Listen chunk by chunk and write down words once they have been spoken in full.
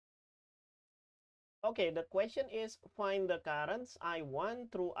Okay, the question is find the currents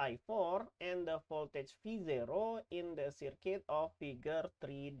I1 through I4 and the voltage V0 in the circuit of figure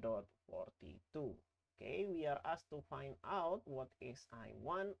 3.42. Okay, we are asked to find out what is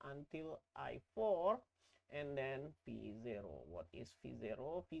I1 until I4 and then V0. What is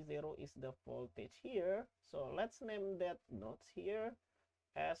V0? V0 is the voltage here. So let's name that nodes here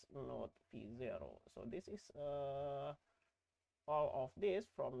as node V0. So this is all of this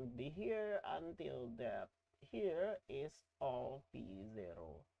from the here until that here is all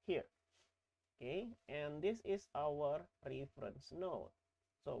P0 here. Okay, and this is our reference node.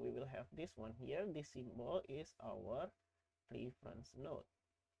 So we will have this one here. This symbol is our reference node.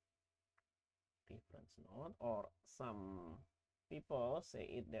 Reference node, or some people say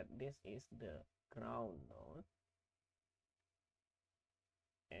it that this is the ground node.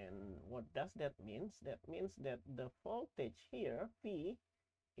 And what does that mean? That means that the voltage here, V,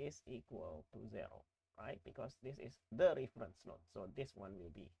 is equal to 0, right? Because this is the reference node. So this one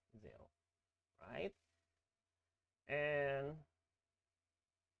will be 0, right? And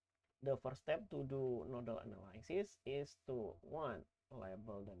the first step to do nodal analysis is to, one,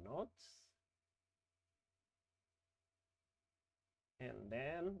 label the nodes. And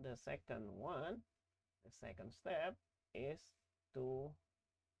then the second one, the second step is to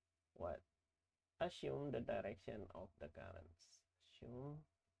what? Assume the direction of the currents. Assume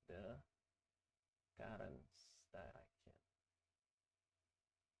the currents direction.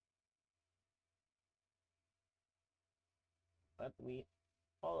 But we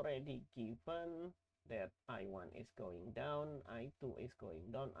already given that I1 is going down, I2 is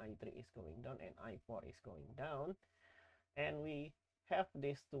going down, I3 is going down, and I4 is going down. And we have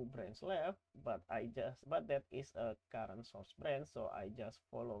these two branches left, but that is a current source branch, so I just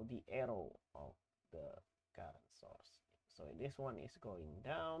follow the arrow of the current source. So this one is going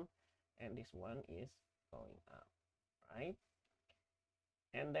down, and this one is going up, right?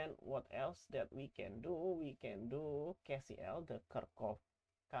 And then what else that we can do? We can do KCL, the Kirchhoff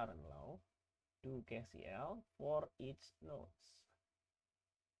current law. Do KCL for each nodes.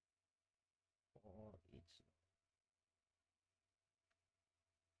 For each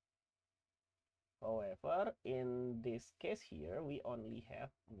node. However, in this case here, we only have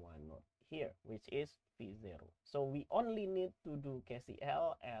one node here, which is V0. So we only need to do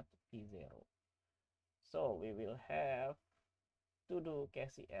KCL at V0. So we will have to do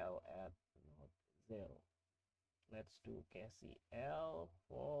KCL at node 0. Let's do KCL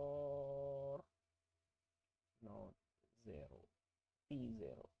for node 0,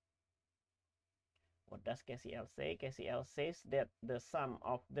 P0. What does KCL say? KCL says that the sum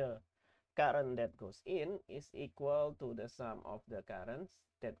of the current that goes in is equal to the sum of the currents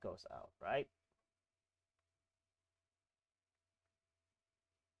that goes out, right?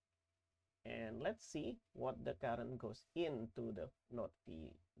 And let's see what the current goes into the node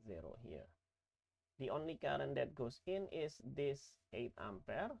P0 here. The only current that goes in is this 8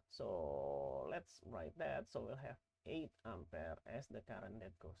 ampere. So let's write that. So we'll have 8 ampere as the current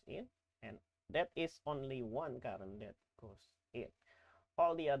that goes in. And that is only one current that goes in.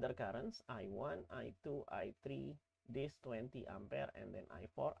 All the other currents, I1, I2, I3, this 20 ampere, and then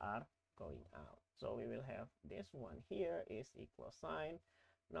I4 are going out. So we will have this one here is equal sign.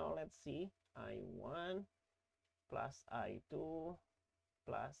 Now let's see, I1 plus I2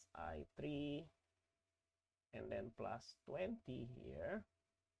 plus I3, and then plus 20 here,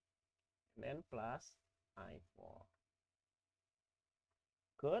 and then plus I4.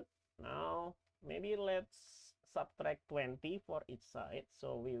 Good. Now maybe let's subtract 20 for each side.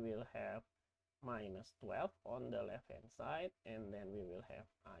 So we will have minus 12 on the left hand side, and then we will have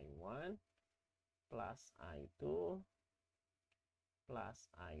I1 plus I2 plus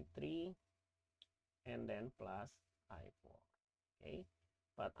I3, and then plus I4. Okay,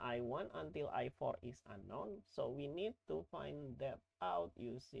 but I1 until I4 is unknown, so we need to find that out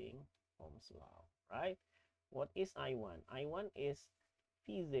using Ohm's law, right? What is I1? I1 is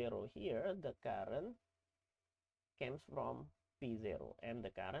V0 here, the current comes from V0, and the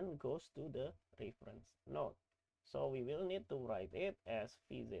current goes to the reference node. So we will need to write it as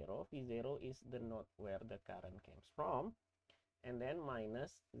V0. V0 is the node where the current comes from, and then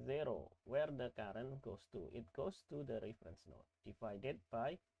minus 0 where the current goes to. It goes to the reference node divided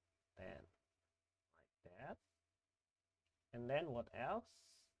by 10, like that. And then what else?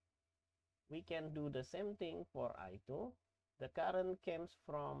 We can do the same thing for I2. The current comes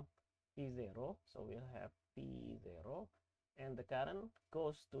from P0, so we'll have P0, and the current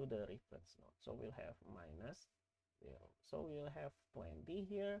goes to the reference node, so we'll have minus 0. So we'll have 20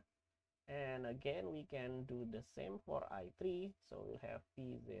 here. And again, we can do the same for I3. So we'll have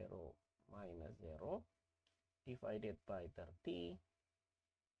P0 minus 0 divided by 30.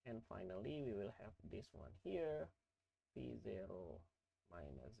 And finally, we will have this one here, P0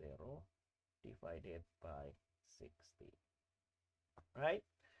 minus 0 divided by 60. Right?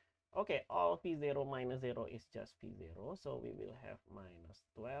 Okay, all P0 minus 0 is just P0. So we will have minus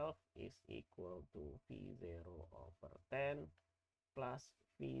 12 is equal to P0 over 10 plus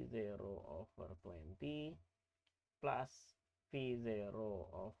P0 over 20 plus P0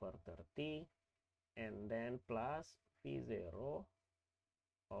 over 30 and then plus P0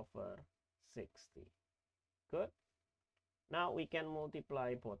 over 60. Good. Now we can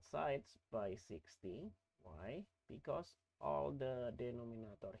multiply both sides by 60. Why? Because all the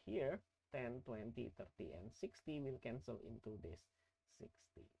denominator here, 10, 20, 30, and 60 will cancel into this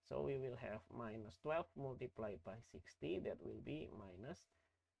 60. So we will have minus 12 multiplied by 60. That will be minus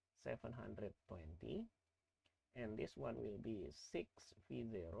 720. And this one will be 6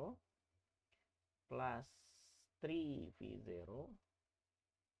 V0 plus 3 V0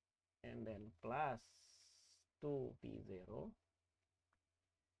 and then plus 2 V0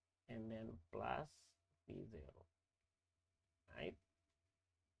 and then plus V0. Right?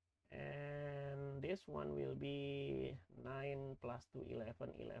 And this one will be 9 plus 2,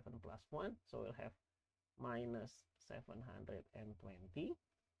 11, 11 plus 1. So we'll have minus 720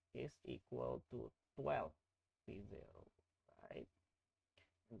 is equal to 12 V0. Right?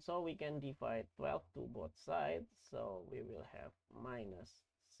 And so we can divide 12 to both sides. So we will have minus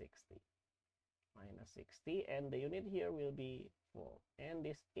 60. Minus 60. And the unit here will be 4. And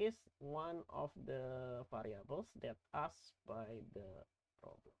this is one of the variables that asked by the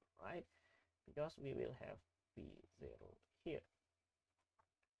problem, right? Because we will have P0 here.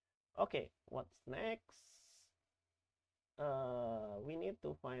 Okay, what's next? We need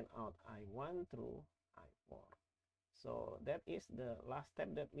to find out I1 through I4. So that is the last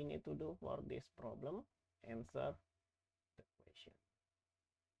step that we need to do for this problem. Answer the question.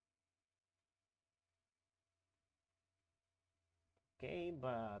 Okay,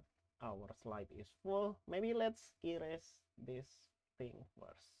 but our slide is full. Maybe let's erase this thing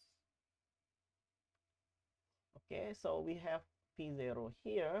first. Okay, so we have P0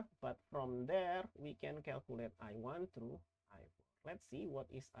 here, but from there we can calculate I1 through I4. Let's see what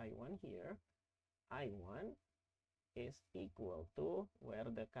is I1 here. I1 is equal to where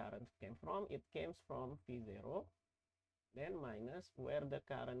the current came from. It came from P0. Then minus where the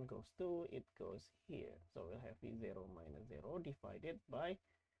current goes to, it goes here. So we'll have V0 minus 0 divided by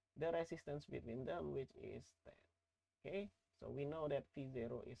the resistance between them, which is 10. Okay, so we know that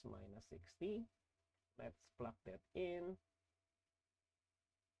V0 is minus 60. Let's plug that in.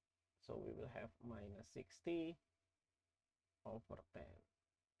 So we will have minus 60 over 10.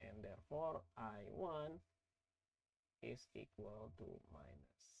 And therefore, I1 is equal to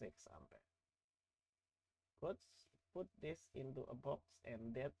minus 6 ampere. Good. Put this into a box,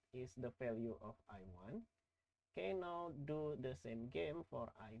 and that is the value of I1. Okay, now do the same game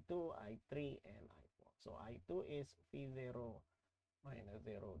for I2, I3, and I4. So I2 is V0 minus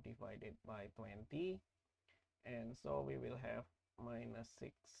 0 divided by 20. And so we will have minus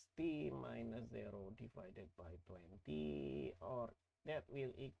 60 minus 0 divided by 20, or that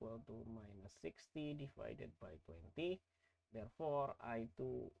will equal to minus 60 divided by 20. Therefore,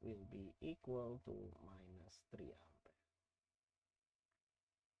 I2 will be equal to minus 3 ampere.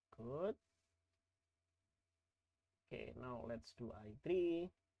 Good. Okay, now let's do I3.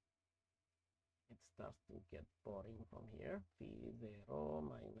 It starts to get boring from here. V0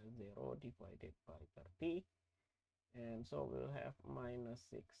 minus 0 divided by 30. And so we'll have minus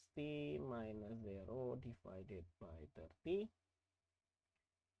 60 minus 0 divided by 30.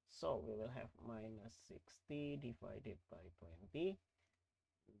 So we will have minus 60 divided by 20.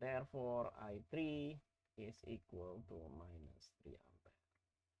 Therefore, I3 is equal to minus 3 ampere.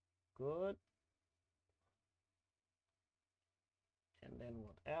 Good. And then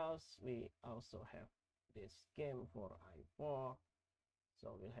what else? We also have this game for I4.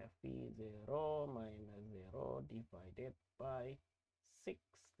 So we'll have V0 minus 0 divided by 60.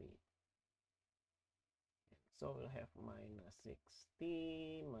 So we'll have minus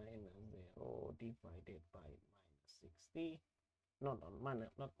 60 minus 0 divided by minus 60. No, not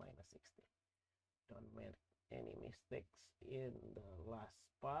minus 60. Don't make any mistakes in the last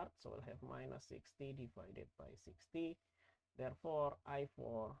part. So we'll have minus 60 divided by 60. Therefore,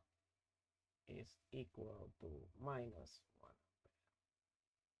 I4 is equal to minus 1 ampere.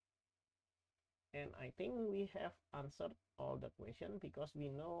 And I think we have answered all the question because we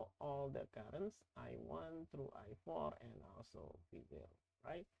know all the currents I1 through I4 and also V0,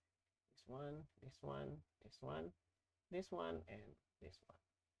 right? This one, this one, this one, this one, and this one.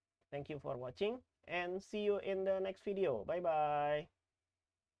 Thank you for watching and see you in the next video. Bye bye.